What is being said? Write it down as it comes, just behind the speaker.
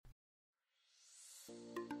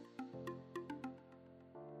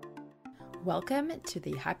Welcome to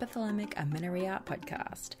the Hypothalamic Amenorrhea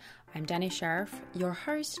podcast. I'm Danny Sheriff, your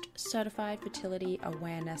host, certified fertility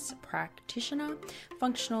awareness practitioner,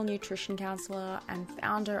 functional nutrition counselor, and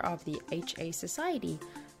founder of the HA Society,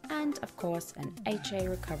 and of course, an HA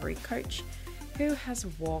recovery coach who has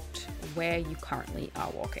walked where you currently are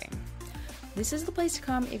walking. This is the place to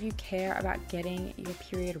come if you care about getting your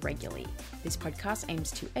period regularly. This podcast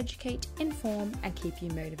aims to educate, inform, and keep you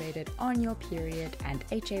motivated on your period and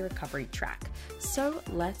HA recovery track. So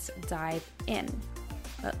let's dive in.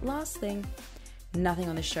 But last thing, nothing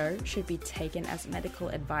on the show should be taken as medical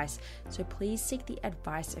advice, so please seek the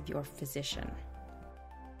advice of your physician.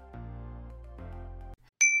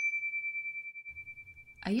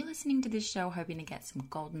 Are you listening to this show hoping to get some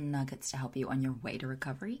golden nuggets to help you on your way to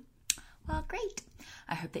recovery? Well, great.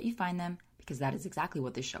 I hope that you find them because that is exactly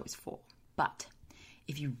what this show is for. But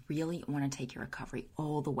if you really want to take your recovery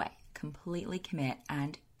all the way, completely commit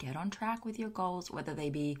and get on track with your goals, whether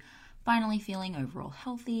they be finally feeling overall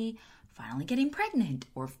healthy, finally getting pregnant,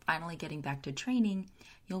 or finally getting back to training,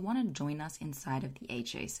 you'll want to join us inside of the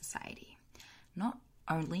HA Society. Not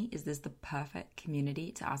only is this the perfect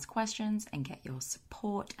community to ask questions and get your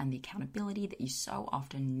support and the accountability that you so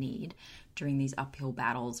often need during these uphill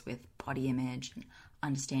battles with body image and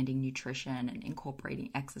understanding nutrition and incorporating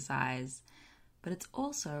exercise, but it's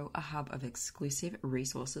also a hub of exclusive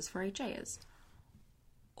resources for HAs.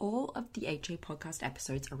 All of the HA podcast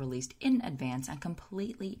episodes are released in advance and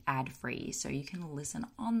completely ad-free, so you can listen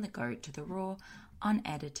on the go to the raw,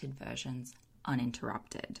 unedited versions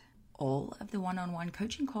uninterrupted. All of the one-on-one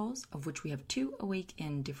coaching calls, of which we have 2 a week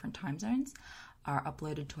in different time zones, are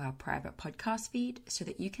uploaded to our private podcast feed so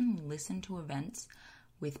that you can listen to events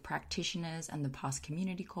with practitioners and the past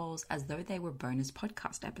community calls as though they were bonus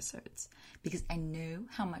podcast episodes, because I know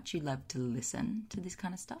how much you love to listen to this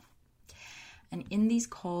kind of stuff. And in these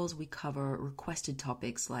calls, we cover requested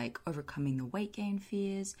topics like overcoming the weight gain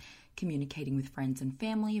fears, communicating with friends and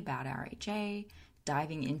family about our HA,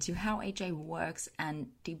 diving into how HA works, and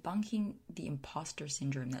debunking the imposter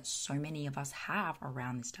syndrome that so many of us have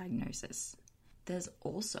around this diagnosis. There's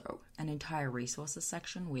also an entire resources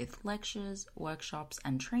section with lectures, workshops,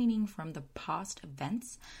 and training from the past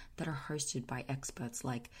events that are hosted by experts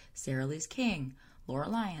like Sarah Liz King, Laura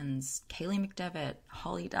Lyons, Kaylee McDevitt,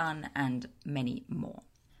 Holly Dunn, and many more.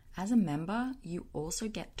 As a member, you also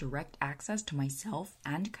get direct access to myself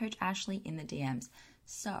and Coach Ashley in the DMs.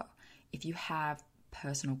 So if you have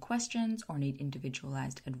personal questions or need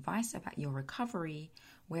individualized advice about your recovery,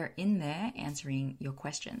 we're in there answering your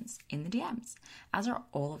questions in the DMs, as are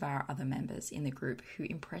all of our other members in the group who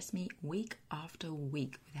impress me week after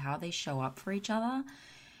week with how they show up for each other.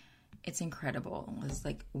 It's incredible. It's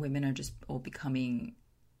like women are just all becoming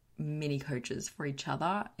mini coaches for each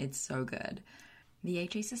other. It's so good. The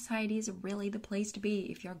HA Society is really the place to be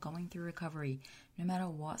if you're going through recovery, no matter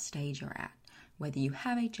what stage you're at. Whether you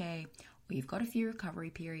have HA or you've got a few recovery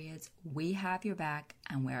periods, we have your back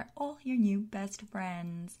and we're all your new best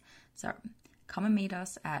friends. So come and meet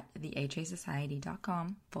us at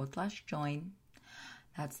thehasociety.com/join.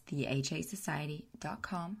 That's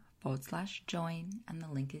thehasociety.com/join, and the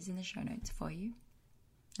link is in the show notes for you.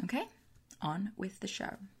 Okay, on with the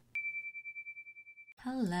show.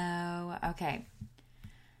 Hello. Okay,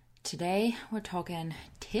 today we're talking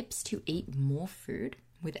tips to eat more food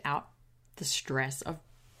without the stress of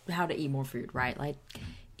how to eat more food, right? Like,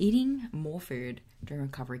 eating more food during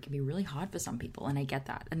recovery can be really hard for some people, and I get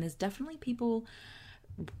that. And there's definitely people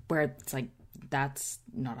where it's like, that's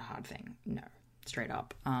not a hard thing. No, straight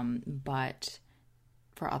up. But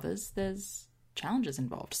for others, there's challenges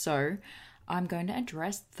involved. So I'm going to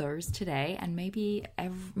address those today, and maybe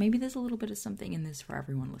there's a little bit of something in this for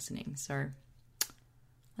everyone listening. So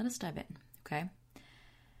let us dive in, okay?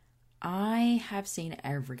 I have seen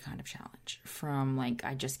every kind of challenge, from like,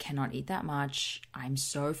 I just cannot eat that much, I'm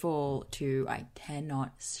so full, to I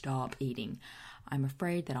cannot stop eating. I'm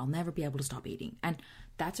afraid that I'll never be able to stop eating. And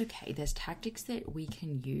that's okay. There's tactics that we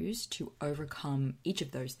can use to overcome each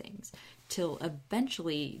of those things, till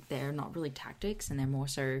eventually they're not really tactics, and they're more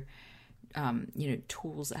so,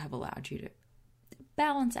 tools that have allowed you to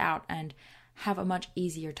balance out and have a much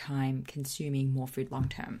easier time consuming more food long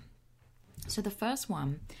term. So the first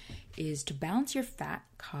one is to balance your fat,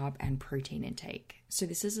 carb, and protein intake. So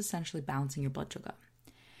this is essentially balancing your blood sugar.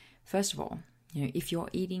 First of all, if you're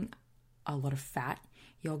eating a lot of fat,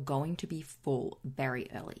 you're going to be full very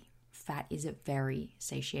early. Fat is a very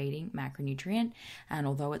satiating macronutrient, and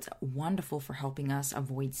although it's wonderful for helping us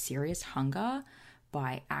avoid serious hunger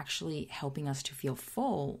by actually helping us to feel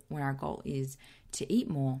full when our goal is to eat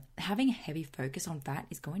more, having a heavy focus on fat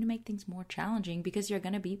is going to make things more challenging because you're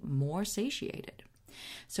going to be more satiated.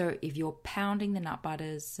 So if you're pounding the nut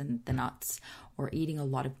butters and the nuts, or eating a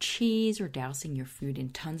lot of cheese, or dousing your food in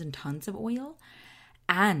tons and tons of oil,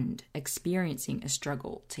 and experiencing a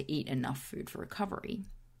struggle to eat enough food for recovery,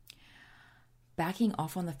 backing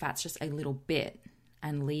off on the fats just a little bit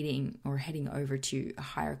and leading or heading over to a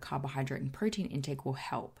higher carbohydrate and protein intake will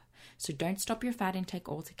help. So don't stop your fat intake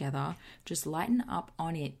altogether. Just lighten up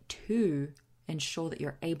on it to ensure that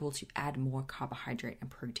you're able to add more carbohydrate and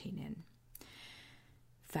protein in.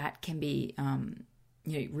 Fat can be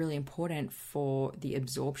really important for the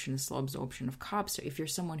absorption, the slow absorption of carbs. So if you're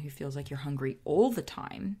someone who feels like you're hungry all the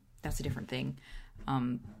time, that's a different thing.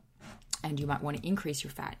 And you might want to increase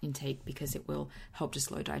your fat intake because it will help to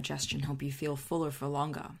slow digestion, help you feel fuller for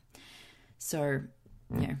longer. So,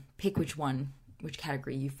 pick which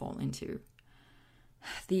category you fall into.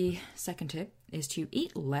 The second tip is to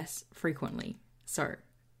eat less frequently. So,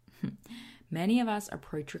 many of us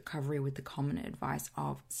approach recovery with the common advice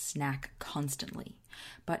of snack constantly.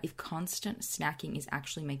 But if constant snacking is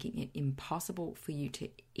actually making it impossible for you to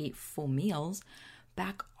eat full meals,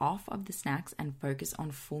 back off of the snacks and focus on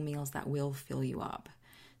full meals that will fill you up.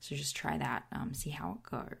 So just try that, see how it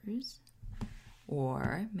goes.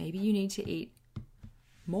 Or maybe you need to eat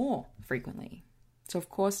more frequently. So of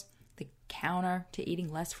course, the counter to eating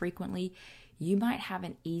less frequently, you might have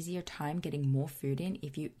an easier time getting more food in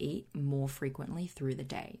if you eat more frequently through the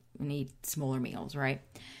day and eat smaller meals, right?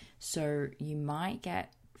 So you might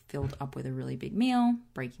get filled up with a really big meal.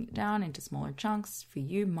 Breaking it down into smaller chunks for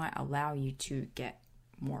you might allow you to get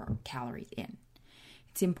more calories in.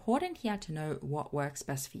 It's important here to know what works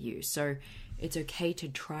best for you. So it's okay to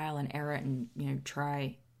trial and error and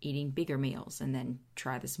try eating bigger meals and then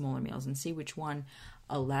try the smaller meals and see which one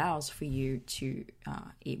allows for you to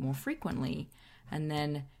eat more frequently. And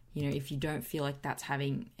then if you don't feel like that's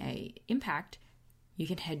having a impact, you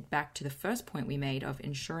can head back to the first point we made of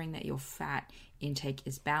ensuring that your fat intake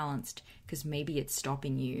is balanced, because maybe it's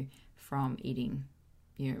stopping you from eating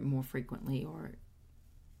more frequently or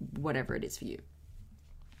whatever it is for you.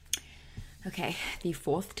 Okay, the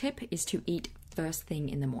fourth tip is to eat first thing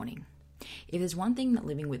in the morning. If there's one thing that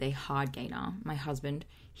living with a hard gainer, my husband,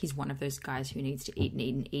 he's one of those guys who needs to eat and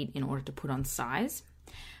eat and eat in order to put on size.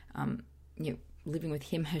 Living with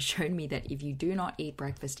him has shown me that if you do not eat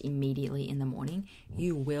breakfast immediately in the morning,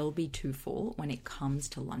 you will be too full when it comes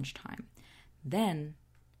to lunchtime. Then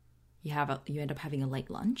you end up having a late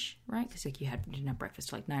lunch, right? Because you didn't have breakfast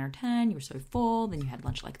till like 9 or 10, you were so full, then you had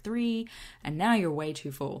lunch like 3, and now you're way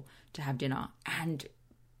too full to have dinner. And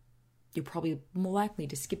you're probably more likely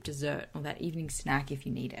to skip dessert or that evening snack if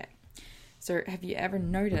you need it. So have you ever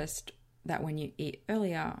noticed that when you eat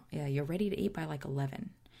earlier, you're ready to eat by like 11?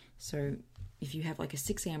 So if you have like a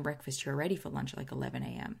 6 a.m. breakfast, you're ready for lunch at like 11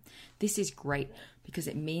 a.m. This is great because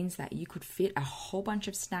it means that you could fit a whole bunch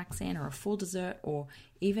of snacks in, or a full dessert, or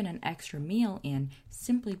even an extra meal in,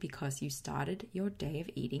 simply because you started your day of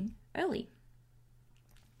eating early.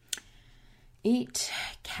 Eat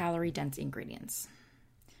calorie-dense ingredients.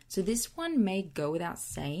 So this one may go without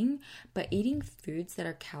saying, but eating foods that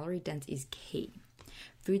are calorie-dense is key.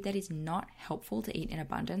 Food that is not helpful to eat in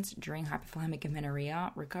abundance during hypothalamic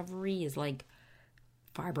amenorrhea recovery is like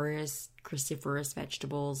fibrous, cruciferous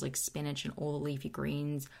vegetables like spinach and all the leafy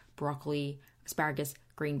greens, broccoli, asparagus,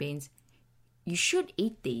 green beans. You should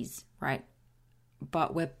eat these, right?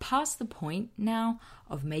 But we're past the point now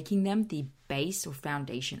of making them the base or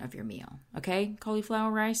foundation of your meal. Okay,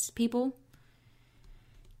 cauliflower rice people?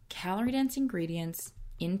 Calorie-dense ingredients,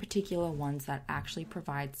 in particular ones that actually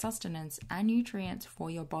provide sustenance and nutrients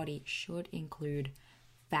for your body, should include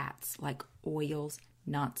fats like oils,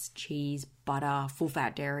 nuts, cheese, butter,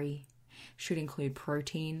 full-fat dairy. Should include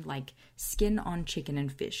protein like skin on chicken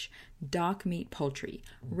and fish, dark meat poultry,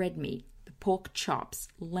 red meat, the pork chops,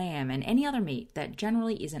 lamb, and any other meat that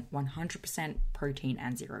generally isn't 100% protein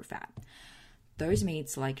and 0 fat. Those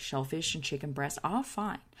meats like shellfish and chicken breast are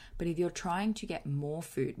fine, but if you're trying to get more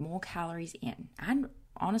food, more calories in, and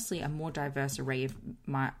honestly a more diverse array of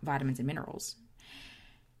vitamins and minerals,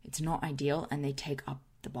 it's not ideal and they take up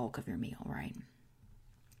the bulk of your meal, right?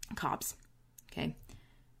 Carbs, okay?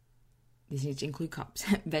 This needs to include carbs.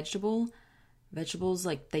 Vegetables,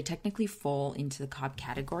 like they technically fall into the carb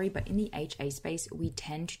category, but in the HA space, we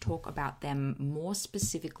tend to talk about them more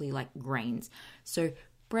specifically like grains. So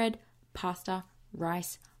bread, pasta,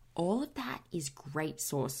 rice, all of that is a great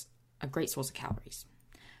source of calories.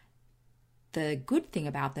 The good thing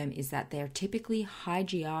about them is that they're typically high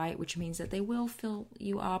GI, which means that they will fill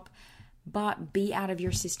you up, but be out of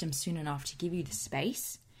your system soon enough to give you the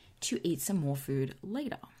space to eat some more food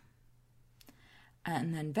later.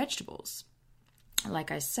 And then vegetables.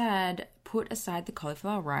 Like I said, put aside the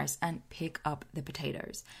cauliflower rice and pick up the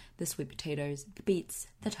potatoes, the sweet potatoes, the beets,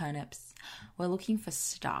 the turnips. We're looking for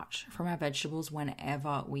starch from our vegetables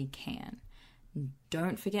whenever we can.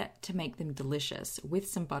 Don't forget to make them delicious with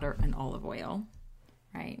some butter and olive oil,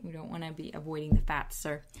 right? We don't want to be avoiding the fats.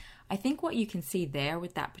 So I think what you can see there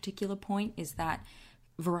with that particular point is that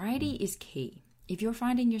variety is key. If you're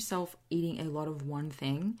finding yourself eating a lot of one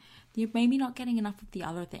thing, you're maybe not getting enough of the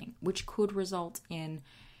other thing, which could result in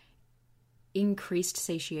increased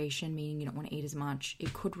satiation, meaning you don't want to eat as much.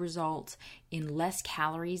 It could result in less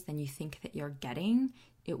calories than you think that you're getting.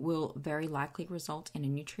 It will very likely result in a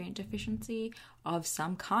nutrient deficiency of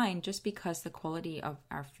some kind, just because the quality of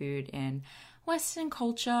our food in Western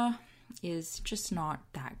culture is just not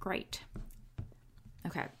that great.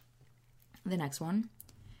 Okay, the next one,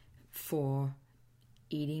 for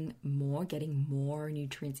eating more, getting more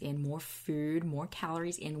nutrients in, more food, more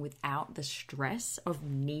calories in without the stress of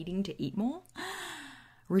needing to eat more,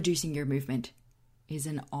 reducing your movement is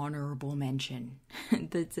an honorable mention.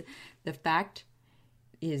 The fact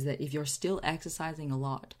is that if you're still exercising a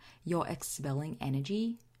lot, you're expelling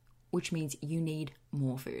energy, which means you need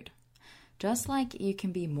more food. Just like you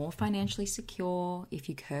can be more financially secure if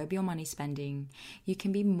you curb your money spending, you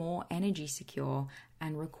can be more energy secure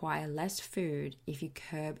and require less food if you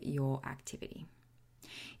curb your activity.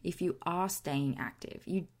 If you are staying active,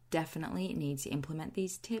 you definitely need to implement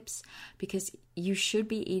these tips, because you should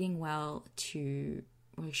be eating you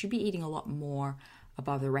should be eating a lot more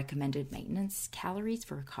above the recommended maintenance calories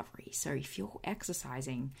for recovery. So if you're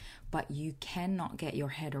exercising, but you cannot get your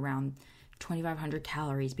head around 2,500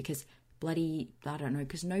 calories because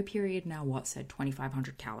because no period now said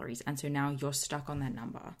 2,500 calories. And so now you're stuck on that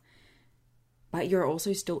number. But you're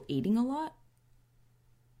also still eating a lot?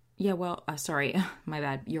 Yeah, well, sorry, my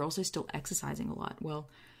bad. You're also still exercising a lot. Well,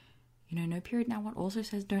 no period now also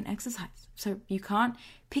says don't exercise. So you can't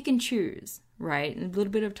pick and choose, right? A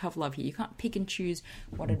little bit of tough love here. You can't pick and choose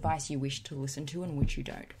what advice you wish to listen to and which you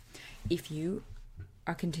don't. If you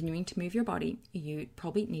are continuing to move your body, you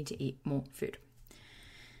probably need to eat more food.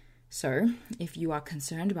 So if you are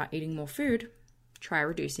concerned about eating more food, try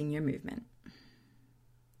reducing your movement.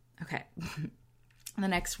 Okay, the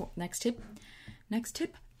next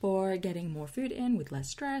tip for getting more food in with less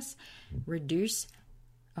stress,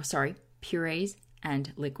 purees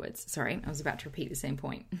and liquids. Sorry, I was about to repeat the same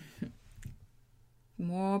point.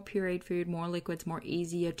 More pureed food, more liquids, more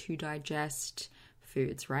easier to digest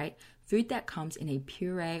foods, right? Food that comes in a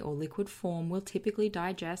puree or liquid form will typically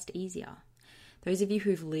digest easier. Those of you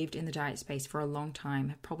who've lived in the diet space for a long time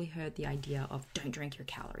have probably heard the idea of don't drink your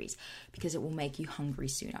calories because it will make you hungry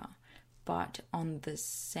sooner. But on the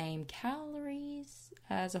same calories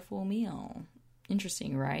as a full meal.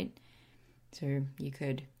 Interesting, right? So you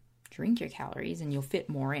could drink your calories and you'll fit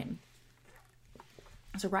more in.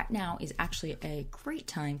 So right now is actually a great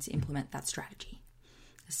time to implement that strategy.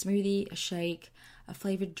 A smoothie, a shake, a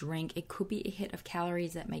flavored drink. It could be a hit of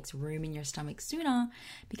calories that makes room in your stomach sooner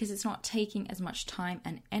because it's not taking as much time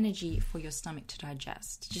and energy for your stomach to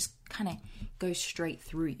digest. It just kind of goes straight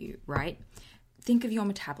through you, right? Think of your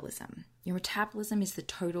metabolism. Your metabolism is the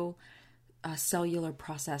total cellular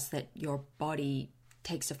process that your body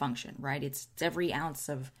takes to function, right? It's every ounce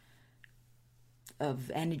of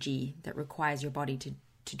energy that requires your body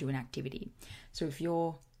to do an activity. So if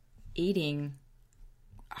you're eating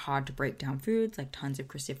hard to break down foods like tons of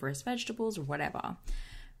cruciferous vegetables or whatever,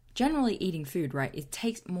 generally eating food, right, it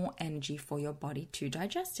takes more energy for your body to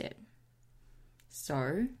digest it.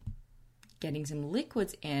 So getting some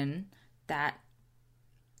liquids in that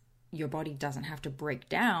your body doesn't have to break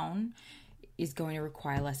down is going to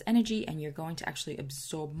require less energy, and you're going to actually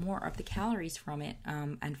absorb more of the calories from it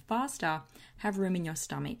and faster, have room in your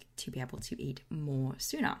stomach to be able to eat more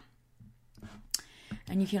sooner.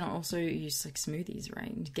 And you can also use like smoothies,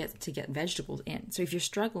 right, to get vegetables in. So if you're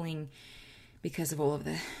struggling because of all of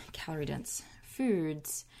the calorie-dense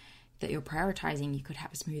foods that you're prioritizing, you could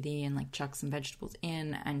have a smoothie and like chuck some vegetables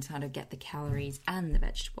in and sort of get the calories and the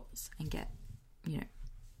vegetables and get,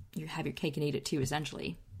 you have your cake and eat it too,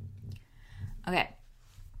 essentially. Okay,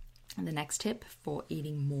 and the next tip for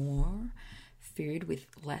eating more food with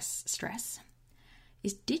less stress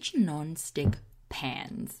is ditch non-stick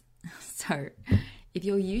pans. So if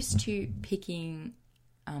you're used to picking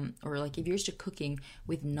if you're used to cooking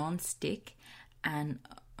with non-stick and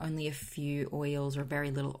only a few oils or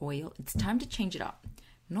very little oil, it's time to change it up.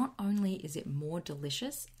 Not only is it more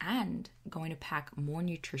delicious and going to pack more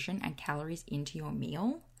nutrition and calories into your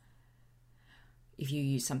meal, if you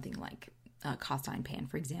use something like a cast iron pan,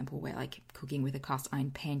 for example, where like cooking with a cast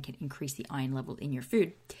iron pan can increase the iron level in your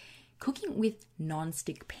food, cooking with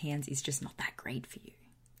non-stick pans is just not that great for you.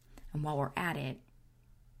 And while we're at it,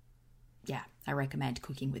 yeah, I recommend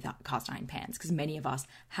cooking with cast iron pans because many of us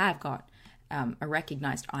have got a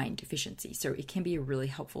recognized iron deficiency. So it can be a really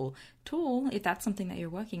helpful tool if that's something that you're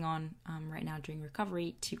working on right now during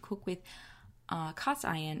recovery, to cook with cast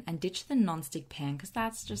iron and ditch the non-stick pan because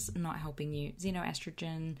that's just not helping you.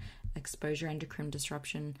 Xenoestrogen, exposure, endocrine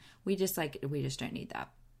disruption. We just don't need that.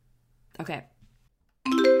 Okay.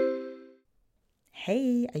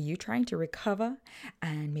 Hey, are you trying to recover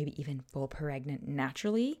and maybe even fall pregnant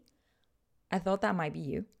naturally? I thought that might be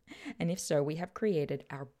you. And if so, we have created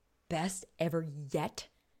our best ever yet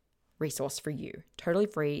resource for you. Totally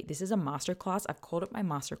free. This is a masterclass. I've called it my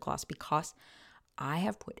masterclass because I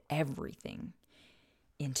have put everything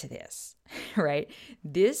into this, right?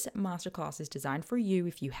 This masterclass is designed for you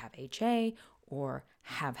if you have HA or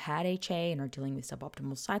have had HA and are dealing with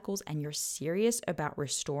suboptimal cycles and you're serious about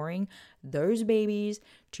restoring those babies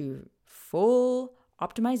to full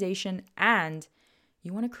optimization and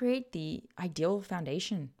you want to create the ideal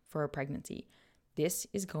foundation for a pregnancy. This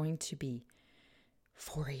is going to be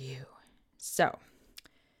for you. So,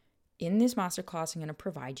 in this masterclass, I'm going to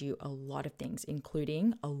provide you a lot of things,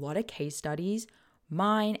 including a lot of case studies,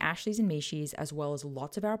 mine, Ashley's and Mishi's, as well as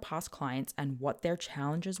lots of our past clients and what their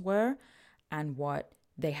challenges were and what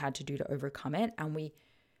they had to do to overcome it. And we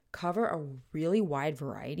cover a really wide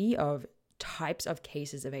variety of types of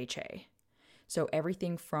cases of HA. So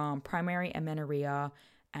everything from primary amenorrhea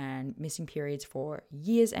and missing periods for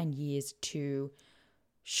years and years to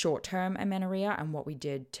short-term amenorrhea and what we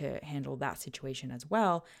did to handle that situation as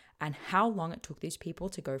well, and how long it took these people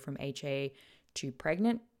to go from HA to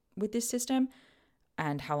pregnant with this system,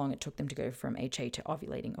 and how long it took them to go from HA to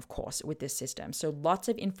ovulating, of course, with this system. So lots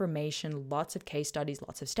of information, lots of case studies,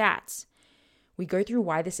 lots of stats. We go through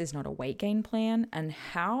why this is not a weight gain plan and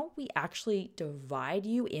how we actually divide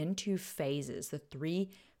you into phases, the 3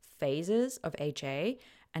 phases of HA,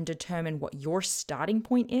 and determine what your starting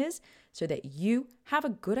point is so that you have a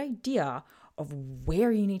good idea of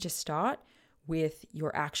where you need to start with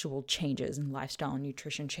your actual changes and lifestyle and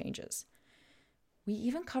nutrition changes. We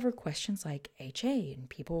even cover questions like HA and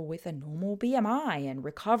people with a normal BMI and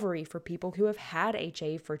recovery for people who have had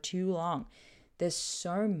HA for too long. There's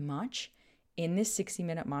so much in this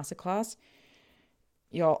 60-minute masterclass.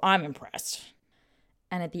 Yo, I'm impressed.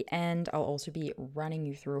 And at the end, I'll also be running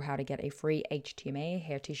you through how to get a free HTMA,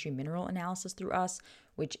 hair tissue mineral analysis through us,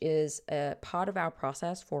 which is a part of our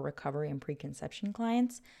process for recovery and preconception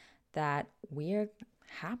clients that we're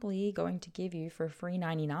happily going to give you for free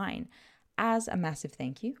 $99 as a massive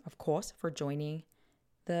thank you, of course, for joining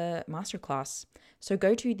the masterclass. So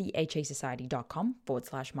go to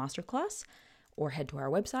thehasociety.com/masterclass or head to our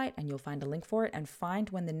website and you'll find a link for it and find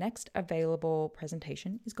when the next available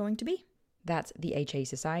presentation is going to be. That's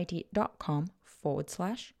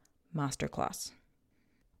thehasociety.com/masterclass.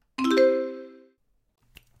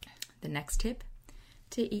 The next tip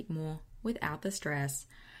to eat more without the stress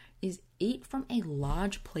is eat from a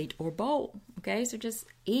large plate or bowl. Okay, so just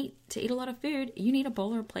to eat a lot of food, you need a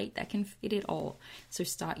bowl or a plate that can fit it all. So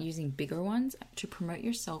start using bigger ones to promote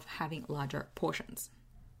yourself having larger portions.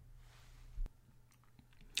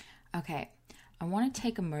 Okay, I want to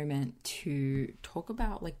take a moment to talk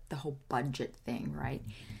about like the whole budget thing, right?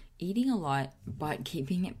 Eating a lot, but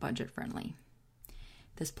keeping it budget friendly.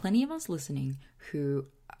 There's plenty of us listening who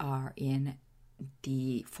are in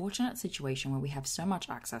the fortunate situation where we have so much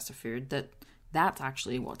access to food that's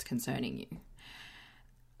actually what's concerning you.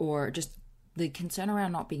 Or just the concern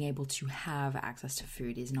around not being able to have access to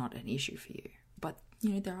food is not an issue for you. But,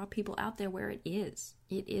 there are people out there where it is.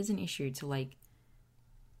 It is an issue to like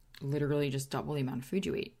literally just double the amount of food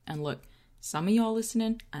you eat. And look, some of y'all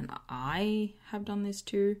listening, and I have done this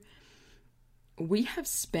too, we have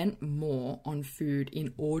spent more on food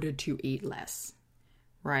in order to eat less,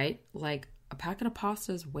 right? Like a packet of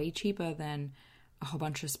pasta is way cheaper than a whole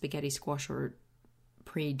bunch of spaghetti squash or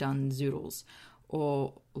pre-done zoodles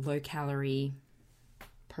or low-calorie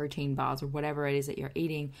protein bars or whatever it is that you're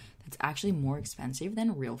eating that's actually more expensive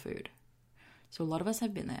than real food. So a lot of us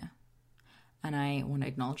have been there. And I want to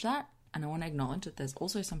acknowledge that. And I want to acknowledge that there's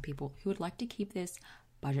also some people who would like to keep this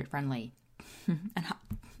budget-friendly. And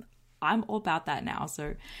I'm all about that now.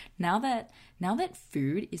 So now that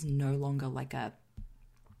food is no longer like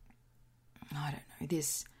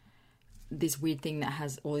this weird thing that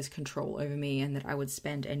has all this control over me and that I would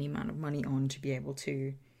spend any amount of money on to be able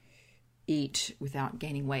to eat without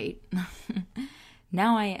gaining weight.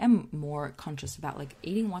 Now I am more conscious about like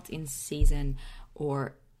eating what's in season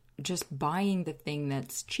or just buying the thing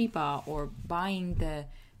that's cheaper, or buying the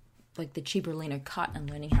cheaper, leaner cut and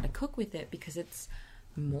learning how to cook with it, because it's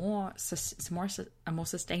a more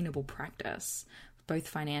sustainable practice, both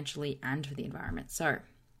financially and for the environment. So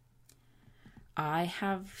I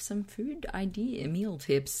have some meal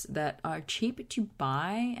tips that are cheap to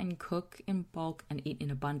buy and cook in bulk and eat in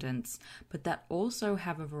abundance, but that also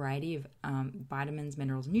have a variety of vitamins,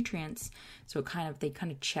 minerals, nutrients. So they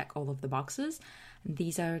kind of check all of the boxes. And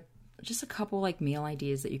these are just a couple meal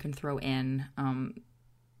ideas that you can throw in,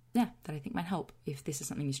 that I think might help if this is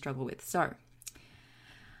something you struggle with. So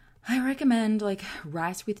I recommend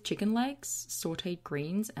rice with chicken legs, sauteed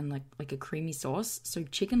greens, and like a creamy sauce. So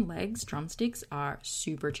chicken legs, drumsticks, are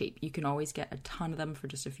super cheap. You can always get a ton of them for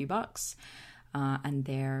just a few bucks. And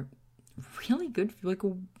they're really good,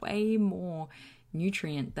 way more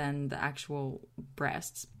nutrient than the actual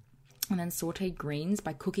breasts. And then sauteed greens,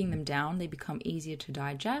 by cooking them down, they become easier to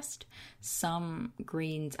digest. Some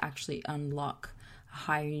greens actually unlock a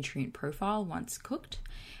higher nutrient profile once cooked,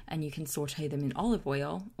 and you can saute them in olive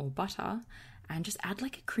oil or butter and just add a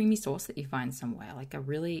creamy sauce that you find somewhere, a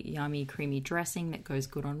really yummy creamy dressing that goes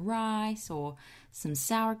good on rice, or some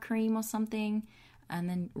sour cream or something. And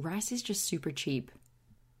then rice is just super cheap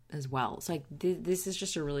as well. So this is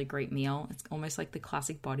just a really great meal. It's almost like the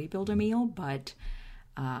classic bodybuilder meal, but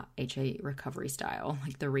HA recovery style,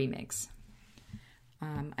 the remix.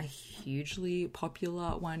 A hugely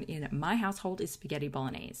popular one in my household is spaghetti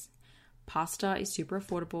bolognese. Pasta is super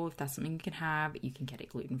affordable if that's something you can have. You can get it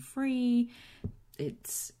gluten-free.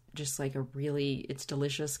 It's just it's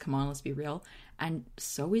delicious. Come on, let's be real. And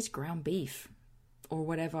so is ground beef, or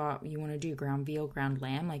whatever you want to do, ground veal, ground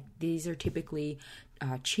lamb. These are typically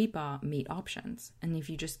cheaper meat options. And if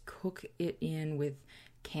you just cook it in with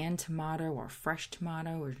canned tomato or fresh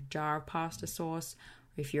tomato or a jar of pasta sauce,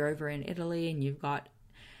 or if you're over in Italy and you've got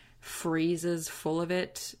freezers full of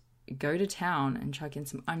it, go to town and chuck in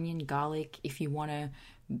some onion, garlic. If you want to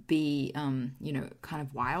be, kind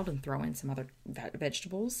of wild and throw in some other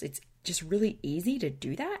vegetables, it's just really easy to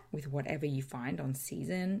do that with whatever you find in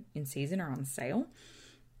season or on sale.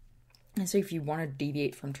 And so if you want to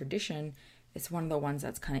deviate from tradition, it's one of the ones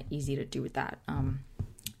that's kind of easy to do with that.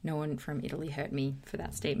 No one from Italy heard me for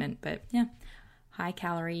that statement, but yeah, high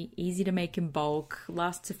calorie, easy to make in bulk,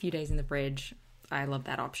 lasts a few days in the fridge. I love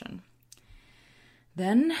that option.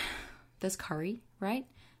 Then there's curry, right?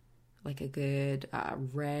 A good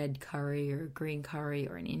red curry or green curry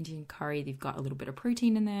or an Indian curry. They've got a little bit of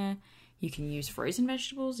protein in there. You can use frozen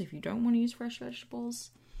vegetables if you don't want to use fresh vegetables.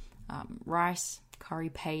 Rice, curry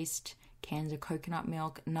paste, cans of coconut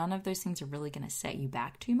milk. None of those things are really going to set you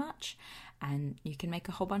back too much, and you can make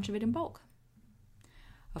a whole bunch of it in bulk.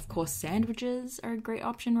 Of course, sandwiches are a great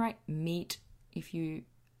option, right? Meat, if you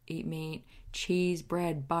eat meat, cheese,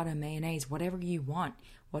 bread, butter, mayonnaise, whatever you want.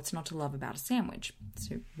 What's not to love about a sandwich?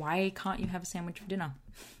 So why can't you have a sandwich for dinner?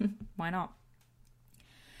 Why not?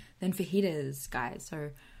 Then fajitas, guys.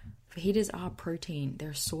 So fajitas are protein.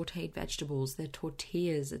 They're sauteed vegetables. They're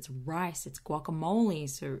tortillas. It's rice. It's guacamole.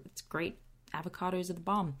 So it's great. Avocados are the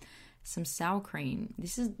bomb. Some sour cream.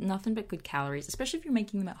 This is nothing but good calories, especially if you're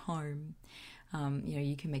making them at home.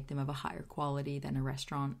 You can make them of a higher quality than a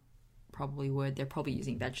restaurant probably would. They're probably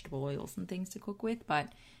using vegetable oils and things to cook with,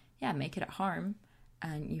 but yeah, make it at home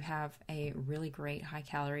and you have a really great high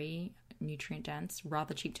calorie, nutrient dense,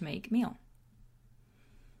 rather cheap to make meal.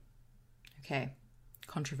 Okay,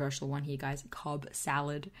 controversial one here, guys. Cobb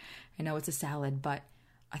salad. I know it's a salad, but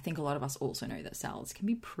I think a lot of us also know that salads can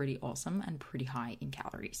be pretty awesome and pretty high in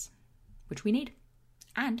calories, which we need,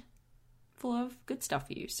 and full of good stuff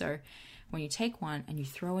for you. So when you take one and you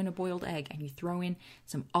throw in a boiled egg and you throw in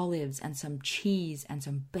some olives and some cheese and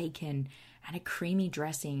some bacon and a creamy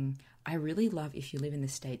dressing, I really love, if you live in the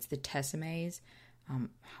States, the Tessemae's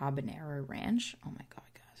habanero ranch. Oh my God,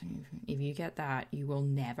 guys. If you get that, you will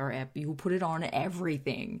you will put it on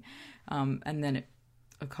everything. And then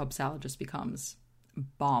a Cobb salad just becomes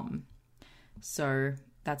bomb. So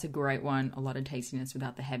that's a great one. A lot of tastiness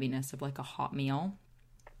without the heaviness of a hot meal.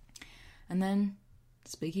 And then,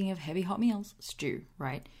 speaking of heavy hot meals, stew,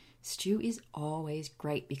 right? Stew is always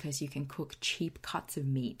great because you can cook cheap cuts of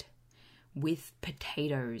meat with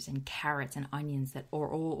potatoes and carrots and onions that are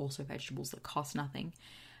all also vegetables that cost nothing.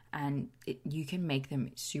 And you can make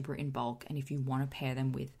them super in bulk. And if you want to pair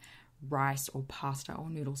them with rice or pasta or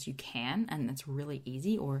noodles, you can. And it's really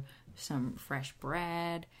easy. Or some fresh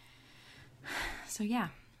bread. So yeah,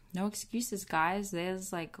 no excuses, guys.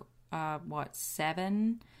 There's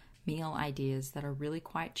 7 meal ideas that are really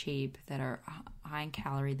quite cheap, that are high in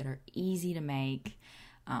calorie, that are easy to make.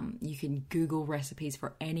 You can Google recipes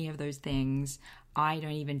for any of those things. I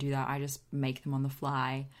don't even do that. I just make them on the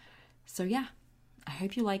fly. So yeah, I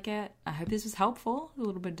hope you like it. I hope this was helpful, a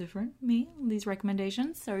little bit different, these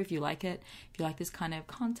recommendations. So if you like it, if you like this kind of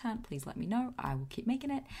content, please let me know. I will keep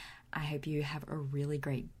making it. I hope you have a really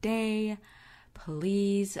great day.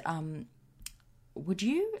 Please, would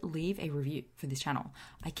you leave a review for this channel?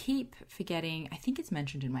 I keep forgetting, I think it's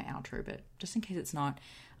mentioned in my outro, but just in case it's not,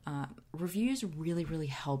 reviews really, really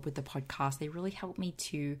help with the podcast. They really help me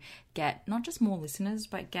to get not just more listeners,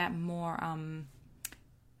 but get more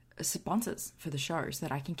sponsors for the show so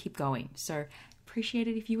that I can keep going. So appreciate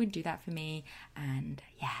it if you would do that for me. And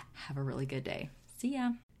yeah, have a really good day. See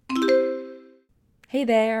ya. Hey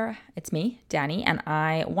there, it's me, Danny, and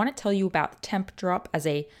I want to tell you about Temp Drop as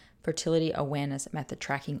a fertility awareness method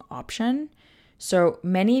tracking option. So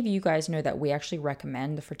many of you guys know that we actually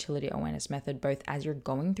recommend the fertility awareness method both as you're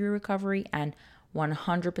going through recovery and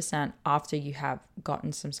 100% after you have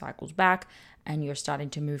gotten some cycles back and you're starting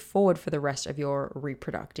to move forward for the rest of your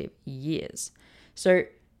reproductive years. So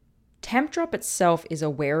Temp Drop itself is a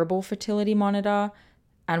wearable fertility monitor,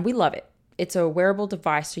 and we love it. It's a wearable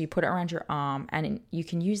device, so you put it around your arm and you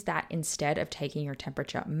can use that instead of taking your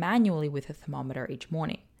temperature manually with a thermometer each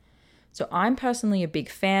morning. So I'm personally a big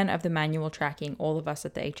fan of the manual tracking. All of us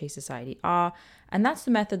at the HA Society are, and that's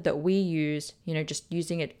the method that we use, just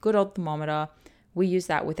using a good old thermometer. We use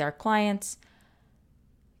that with our clients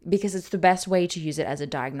because it's the best way to use it as a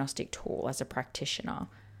diagnostic tool as a practitioner.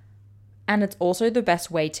 And it's also the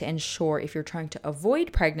best way to ensure if you're trying to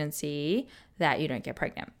avoid pregnancy that you don't get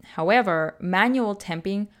pregnant. However, manual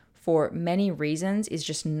temping for many reasons is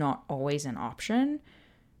just not always an option.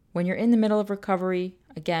 When you're in the middle of recovery,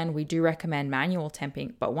 again, we do recommend manual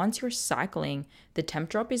temping, but once you're cycling, the Temp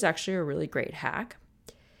Drop is actually a really great hack.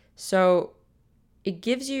 So it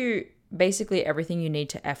gives you basically everything you need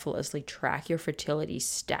to effortlessly track your fertility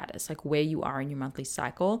status, like where you are in your monthly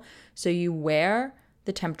cycle. So you wear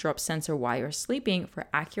the Temp Drop sensor while you're sleeping for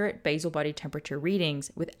accurate basal body temperature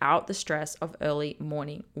readings without the stress of early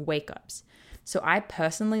morning wake-ups. So I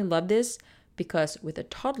personally love this because with a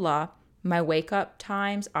toddler, my wake-up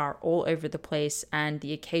times are all over the place, and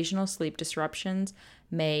the occasional sleep disruptions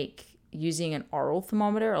make using an oral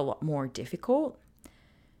thermometer a lot more difficult.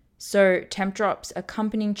 So Temp Drop's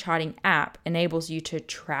accompanying charting app enables you to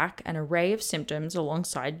track an array of symptoms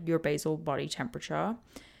alongside your basal body temperature.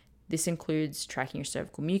 This includes tracking your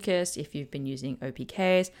cervical mucus if you've been using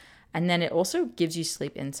OPKs, and then it also gives you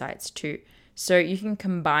sleep insights too. So you can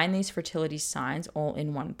combine these fertility signs all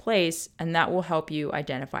in one place, and that will help you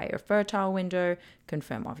identify your fertile window,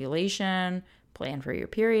 confirm ovulation, plan for your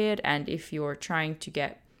period, and if you're trying to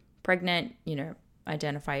get pregnant,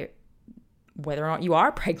 identify whether or not you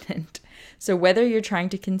are pregnant. So whether you're trying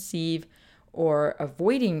to conceive or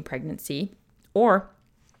avoiding pregnancy, or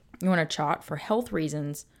you want to chart for health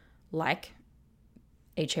reasons like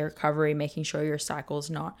HA recovery, making sure your cycle's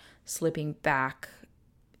not slipping back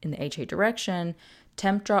in the HA direction,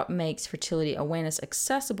 Temp Drop makes fertility awareness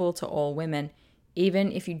accessible to all women,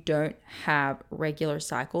 even if you don't have regular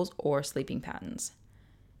cycles or sleeping patterns.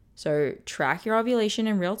 So track your ovulation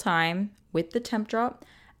in real time with the Temp Drop,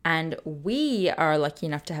 and we are lucky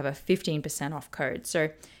enough to have a 15% off code. So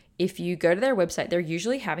if you go to their website, they're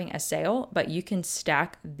usually having a sale, but you can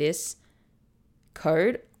stack this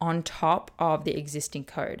code on top of the existing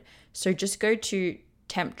code. So just go to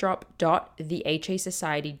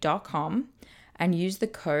tempdrop.thehasociety.com and use the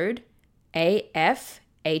code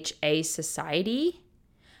AFHA Society.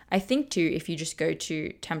 I think too, if you just go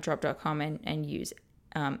to tempdrop.com and use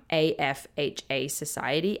AFHA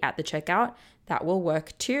Society at the checkout, that will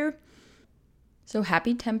work too. So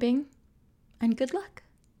happy temping and good luck.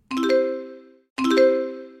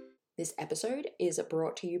 This episode is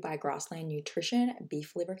brought to you by Grassland Nutrition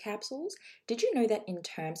beef liver capsules. Did you know that in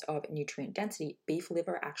terms of nutrient density, beef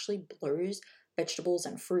liver actually blows vegetables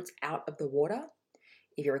and fruits out of the water?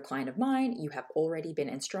 If you're a client of mine, you have already been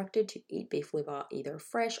instructed to eat beef liver either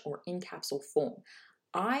fresh or in capsule form.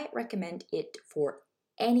 I recommend it for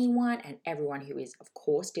anyone and everyone who is, of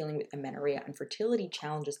course, dealing with amenorrhea and fertility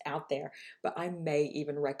challenges out there, but I may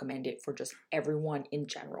even recommend it for just everyone in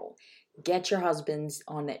general. Get your husbands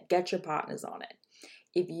on it, get your partners on it.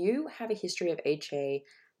 If you have a history of HA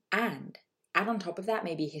and add on top of that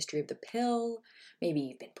maybe a history of the pill, maybe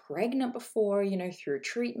you've been pregnant before, through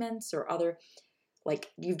treatments or other,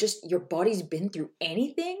 your body's been through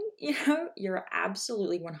anything, you're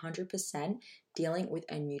absolutely 100% dealing with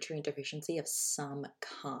a nutrient deficiency of some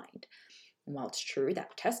kind. And while it's true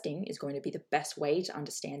that testing is going to be the best way to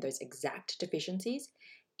understand those exact deficiencies,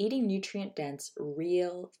 eating nutrient-dense,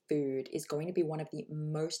 real food is going to be one of the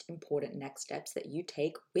most important next steps that you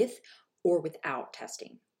take with or without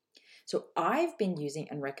testing. So I've been using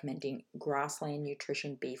and recommending Grassland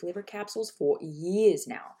Nutrition beef liver capsules for years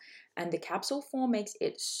now. And the capsule form makes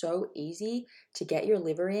it so easy to get your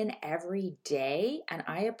liver in every day. And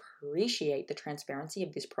I appreciate the transparency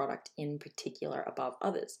of this product in particular above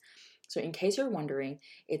others. So in case you're wondering,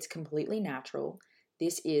 it's completely natural.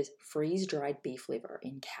 This is freeze-dried beef liver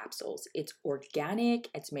in capsules. It's organic,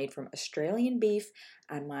 it's made from Australian beef,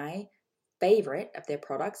 and my favorite of their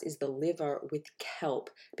products is the liver with kelp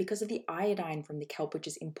because of the iodine from the kelp, which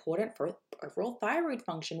is important for overall thyroid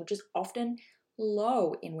function, which is often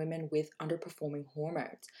low in women with underperforming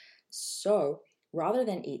hormones. So rather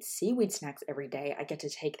than eat seaweed snacks every day, I get to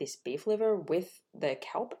take this beef liver with the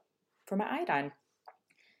kelp for my iodine.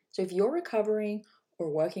 So if you're recovering or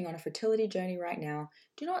working on a fertility journey right now,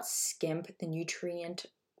 do not skimp the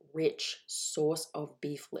nutrient-rich source of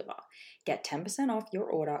beef liver. Get 10% off your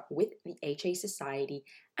order with the HA Society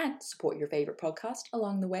and support your favorite podcast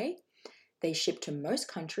along the way. They ship to most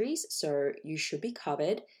countries, so you should be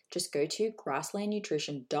covered. Just go to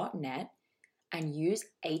grasslandnutrition.net and use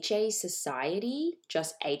HA Society,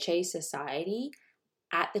 just HA Society,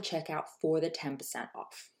 at the checkout for the 10%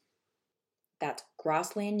 off. That's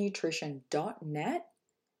grasslandnutrition.net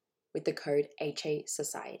with the code HA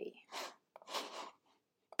Society.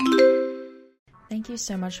 Thank you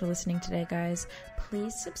so much for listening today, guys.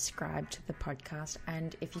 Please subscribe to the podcast,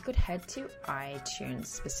 and if you could head to iTunes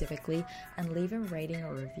specifically and leave a rating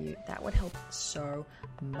or review, that would help so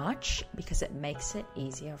much because it makes it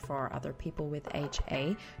easier for other people with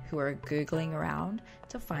HA who are Googling around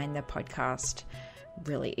to find the podcast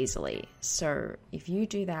really easily. So if you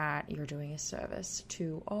do that, you're doing a service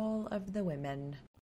to all of the women